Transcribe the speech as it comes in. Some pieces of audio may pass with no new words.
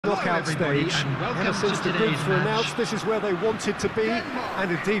knockout stage. Ever since the groups were announced, this is where they wanted to be,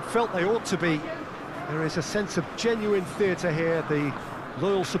 and indeed felt they ought to be. There is a sense of genuine theatre here. The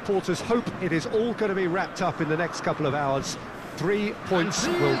loyal supporters hope it is all going to be wrapped up in the next couple of hours. 3 points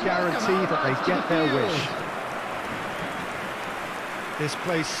will guarantee that they get their wish. This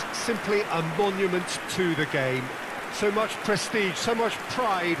place simply a monument to the game. So much prestige, so much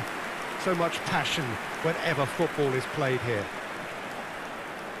pride, so much passion whenever football is played here.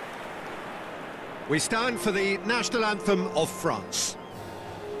 We stand for the national anthem of France.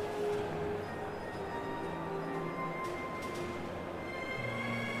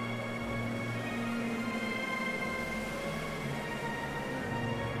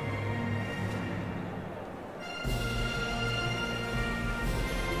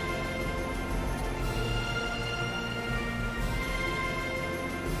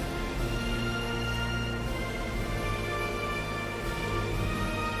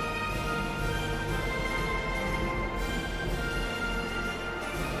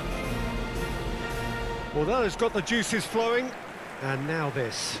 Well, that has got the juices flowing, and now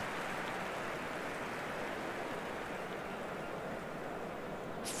this.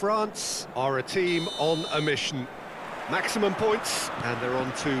 France are a team on a mission. Maximum points, and they're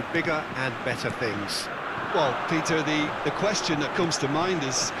on to bigger and better things. Well, Peter, the question that comes to mind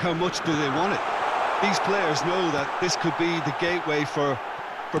is how much do they want it? These players know that this could be the gateway for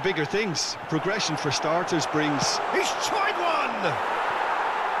bigger things. Progression for starters brings... He's tried one!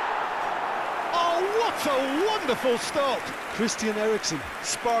 What a wonderful stop! Christian Eriksen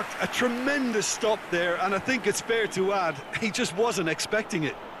sparked a tremendous stop there, and I think it's fair to add, he just wasn't expecting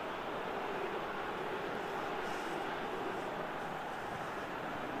it.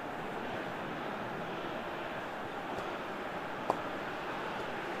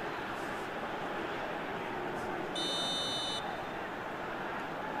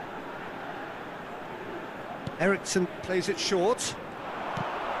 Eriksen plays it short.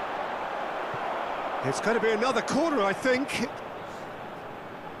 It's going to be another corner, I think.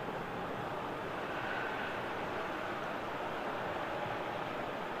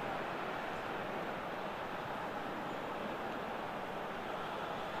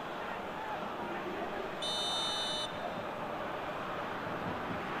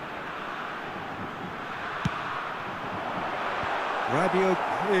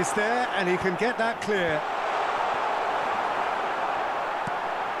 Rabiot is there, and he can get that clear.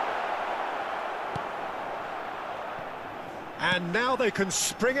 And now they can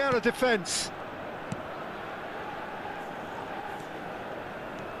spring out of defence.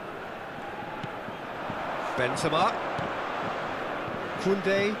 Benzema.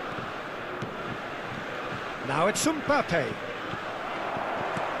 Koundé. Now it's Mbappe.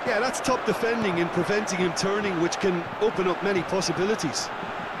 Yeah, that's top defending and preventing him turning, which can open up many possibilities.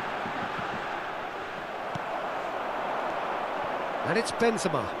 And it's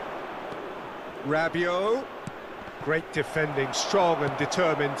Benzema. Rabiot. Great defending, strong and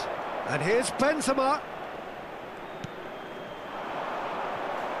determined. And here's Benzema.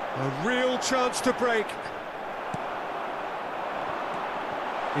 A real chance to break.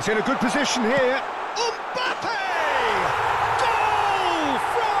 He's in a good position here. Mbappe! Goal,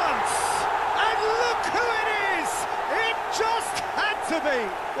 France! And look who it is! It just had to be!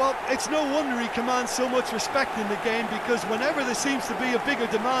 Well, it's no wonder he commands so much respect in the game, because whenever there seems to be a bigger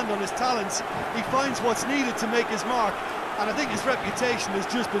demand on his talents, he finds what's needed to make his mark, and I think his reputation has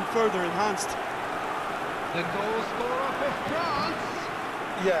just been further enhanced. The goal scorer for France.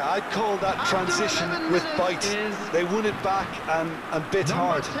 Yeah, I'd call that transition with bite. They won it back and bit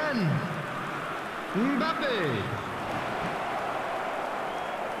hard. 10. Mbappe.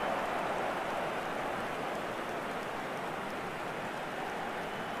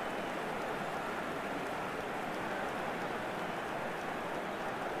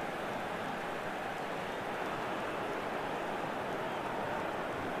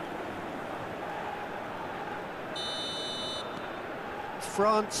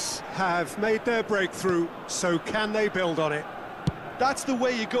 France have made their breakthrough, so can they build on it? That's the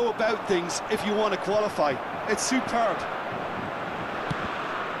way you go about things if you want to qualify. It's superb.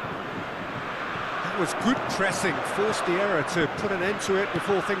 That was good pressing, forced the error to put an end to it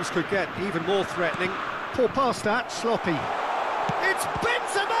before things could get even more threatening. Poor pass that, sloppy. It's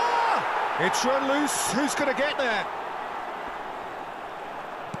Benzema! It's run loose, who's going to get there?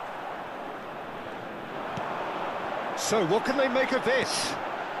 So, what can they make of this?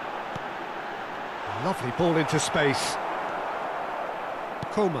 Lovely ball into space.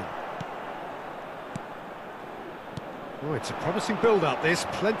 Coleman. Oh, it's a promising build-up, this.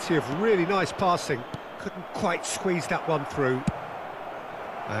 Plenty of really nice passing. Couldn't quite squeeze that one through.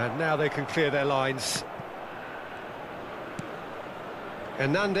 And now they can clear their lines.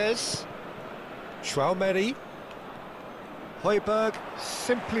 Hernandez. Schwalmeri. Højbjerg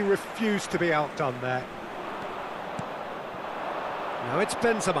simply refused to be outdone there. Now it's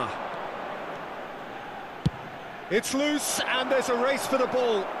Benzema. It's loose, and there's a race for the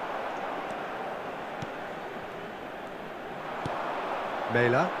ball.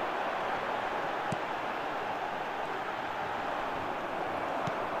 Mela.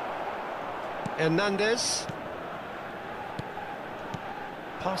 Hernandez.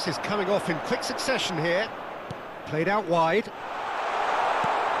 Passes coming off in quick succession here. Played out wide.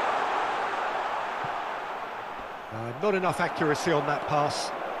 Not enough accuracy on that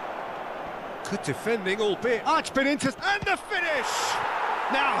pass. Good defending, albeit... Oh, it's been into... And the finish!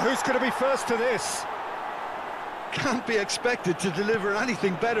 Now, who's going to be first to this? Can't be expected to deliver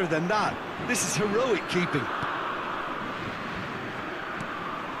anything better than that. This is heroic keeping.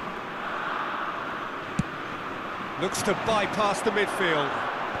 Looks to bypass the midfield.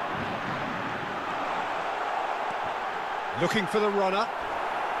 Looking for the runner.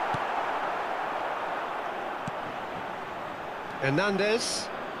 Hernandez.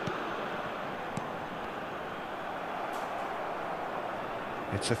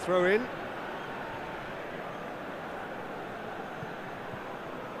 It's a throw-in.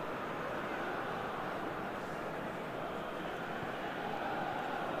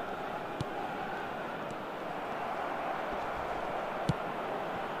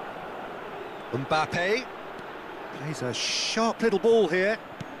 Mbappe plays a sharp little ball here.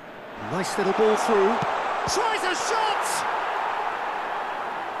 Nice little ball through. Tries a shot!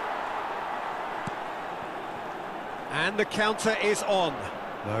 And the counter is on.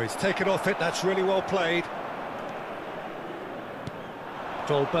 No, he's taken off it, that's really well played.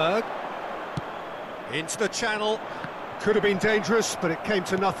 Dolberg. Into the channel. Could have been dangerous, but it came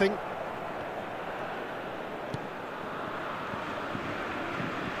to nothing.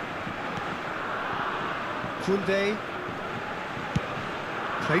 Koundé.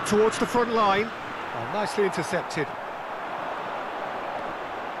 Played towards the front line. Oh, nicely intercepted.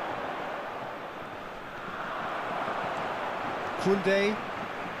 Koundé.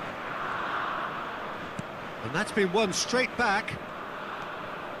 And that's been won straight back.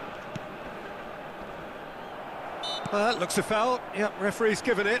 That looks a foul. Yep, referee's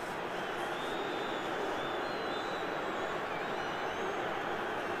given it.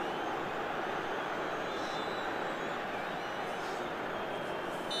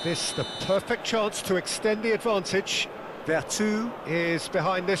 This the perfect chance to extend the advantage. Vertu is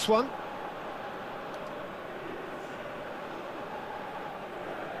behind this one.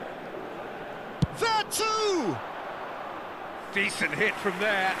 Vertu! Decent hit from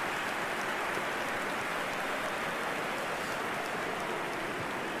there.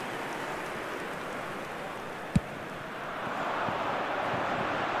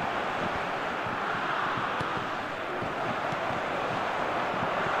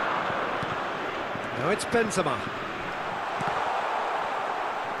 Now it's Benzema.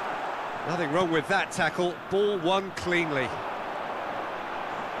 Nothing wrong with that tackle. Ball won cleanly.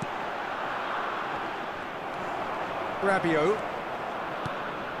 Rabiot.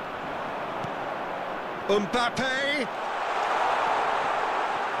 Mbappe.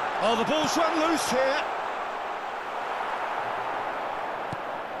 Oh, the ball's run loose here.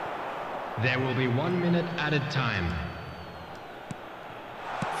 There will be 1 minute added time.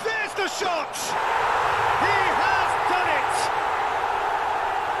 There's the shot! He has done it!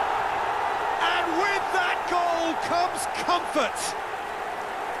 And with that goal comes comfort!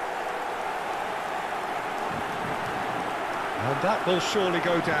 And that will surely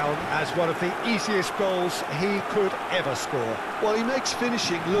go down as one of the easiest goals he could ever score. Well, he makes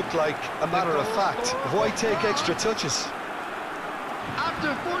finishing look like a matter of fact. Why take extra touches?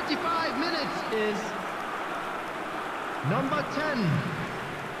 After 45 minutes is number 10,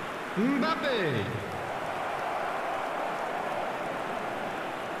 Mbappe.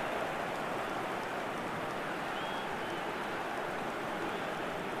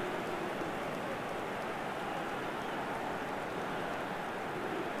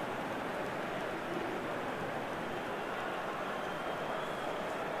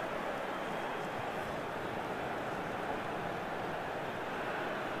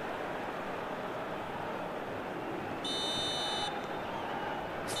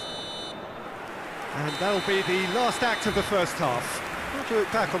 And that'll be the last act of the first half. How do you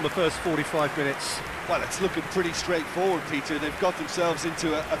look back on the first 45 minutes? Well, it's looking pretty straightforward, Peter. They've got themselves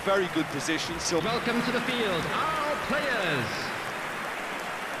into a very good position, so... Welcome to the field, our players.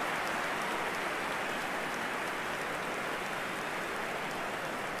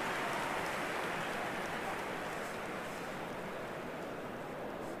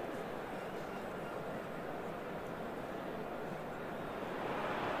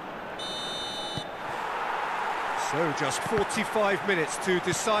 So just 45 minutes to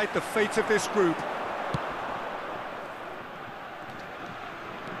decide the fate of this group.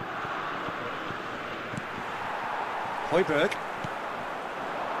 Højbjerg.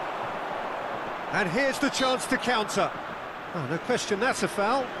 And here's the chance to counter. Oh, no question, that's a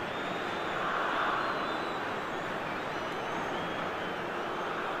foul.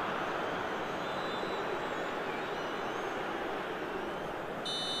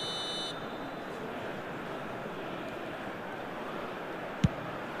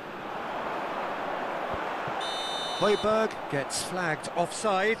 Højbjerg gets flagged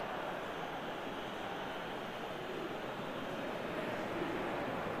offside.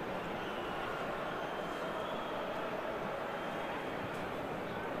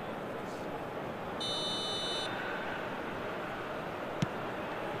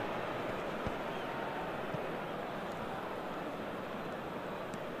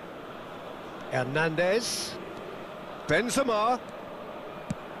 Hernandez. Benzema.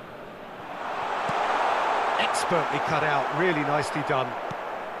 Expertly cut out, really nicely done.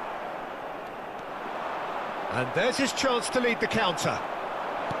 And there's his chance to lead the counter.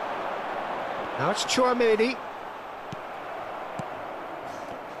 Now it's Tchouaméni.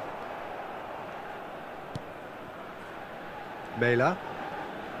 Mela.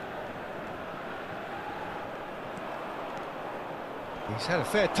 He's had a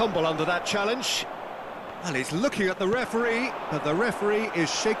fair tumble under that challenge. Well, he's looking at the referee, but the referee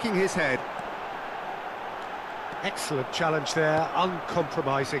is shaking his head. Excellent challenge there,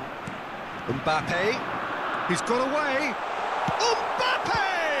 uncompromising. Mbappe, he's got away.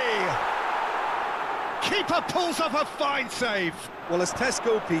 Mbappe! Keeper pulls off a fine save. Well, as tests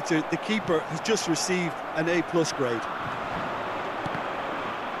go, Peter, the keeper has just received an A+ grade.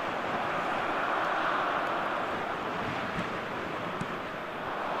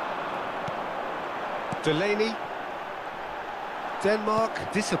 Delaney.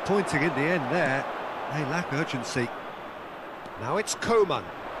 Denmark disappointing in the end there. They lack urgency. Now it's Koeman.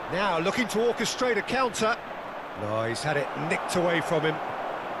 Now looking to orchestrate a counter. No, he's had it nicked away from him.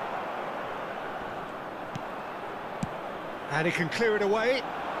 And he can clear it away.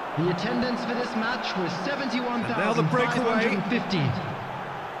 The attendance for this match was 71,515.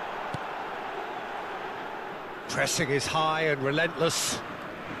 Pressing is high and relentless.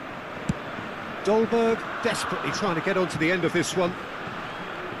 Dolberg desperately trying to get onto the end of this one.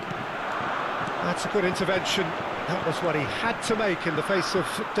 That's a good intervention. That was what he had to make in the face of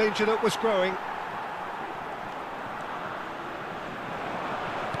danger that was growing.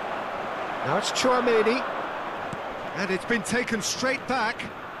 Now it's Tchouaméni. And it's been taken straight back.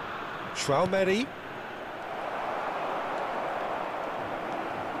 Tchouaméni.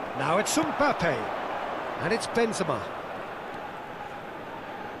 Now it's Mbappe. And it's Benzema.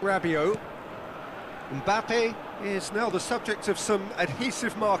 Rabiot. Mbappe is now the subject of some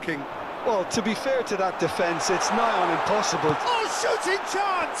adhesive marking. Well, to be fair to that defence, it's nigh on impossible. Oh, shooting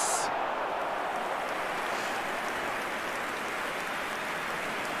chance!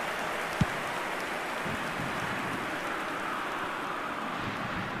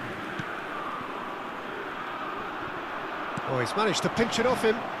 Oh, he's managed to pinch it off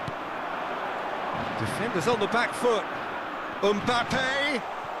him. Defenders on the back foot. Mbappe!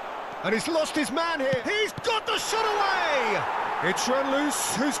 And he's lost his man here. He's got the shot away! It's run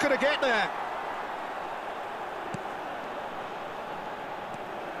loose. Who's going to get there?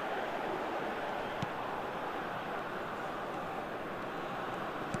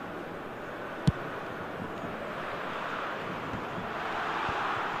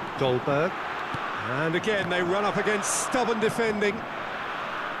 Dolberg. And again, they run up against stubborn defending.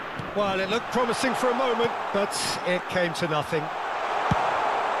 Well, it looked promising for a moment, but it came to nothing.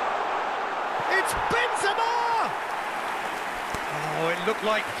 It's Benzema! Oh, it looked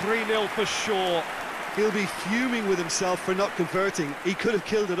like 3-0 for sure. He'll be fuming with himself for not converting. He could have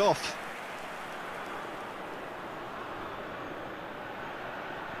killed it off.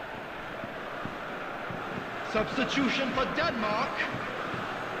 Substitution for Denmark.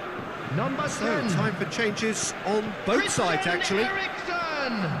 Number 10. So, time for changes on both sides, actually.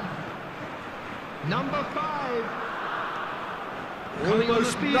 Eriksen. Number 5.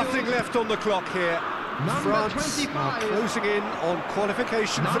 Almost nothing left on the clock here. Number France 25. are closing in on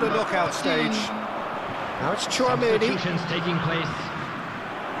qualification for the Number knockout 14. stage. Now it's Tchouaméni. Substitutions taking place.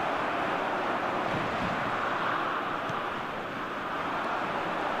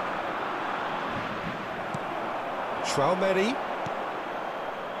 Tchouaméni.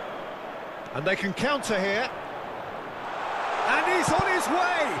 And they can counter here. And he's on his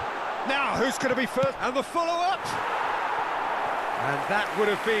way! Now, who's going to be first? And the follow-up! And that would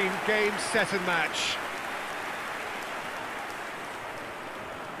have been game, set and match.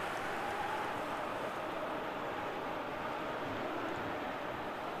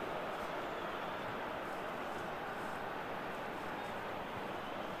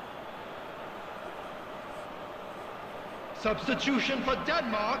 Substitution for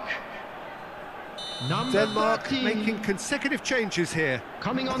Denmark. Number Denmark 13. making consecutive changes here.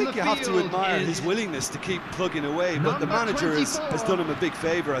 Coming I on think the you field have to admire is his willingness to keep plugging away, but the number manager has 24. done him a big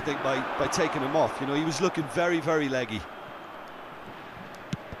favour, I think, by taking him off. You know, he was looking very, very leggy.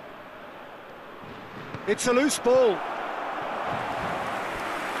 It's a loose ball.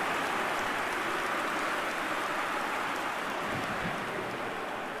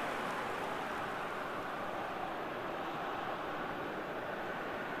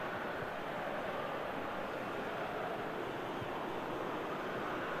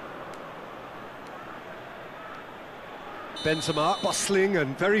 Benzema bustling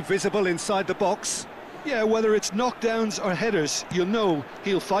and very visible inside the box. Yeah, whether it's knockdowns or headers, you'll know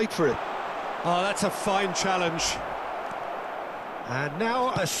he'll fight for it. Oh, that's a fine challenge. And now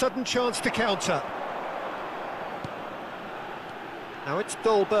a sudden chance to counter. Now it's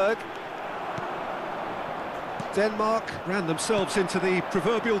Dolberg. Denmark ran themselves into the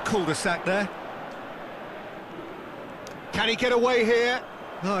proverbial cul-de-sac there. Can he get away here?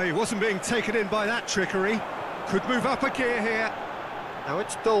 No, he wasn't being taken in by that trickery. Could move up a gear here. Now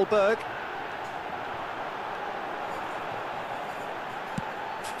it's Dolberg.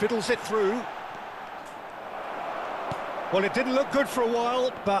 Fiddles it through. Well, it didn't look good for a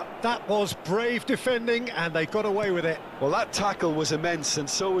while, but that was brave defending, and they got away with it. Well, that tackle was immense, and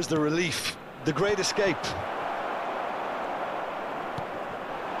so was the relief. The great escape.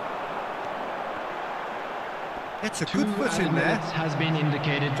 It's a good foot in there. Has been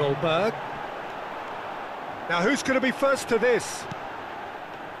indicated. Dolberg. Now, who's going to be first to this?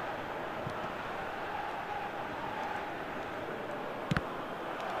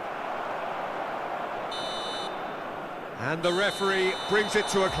 And the referee brings it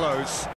to a close.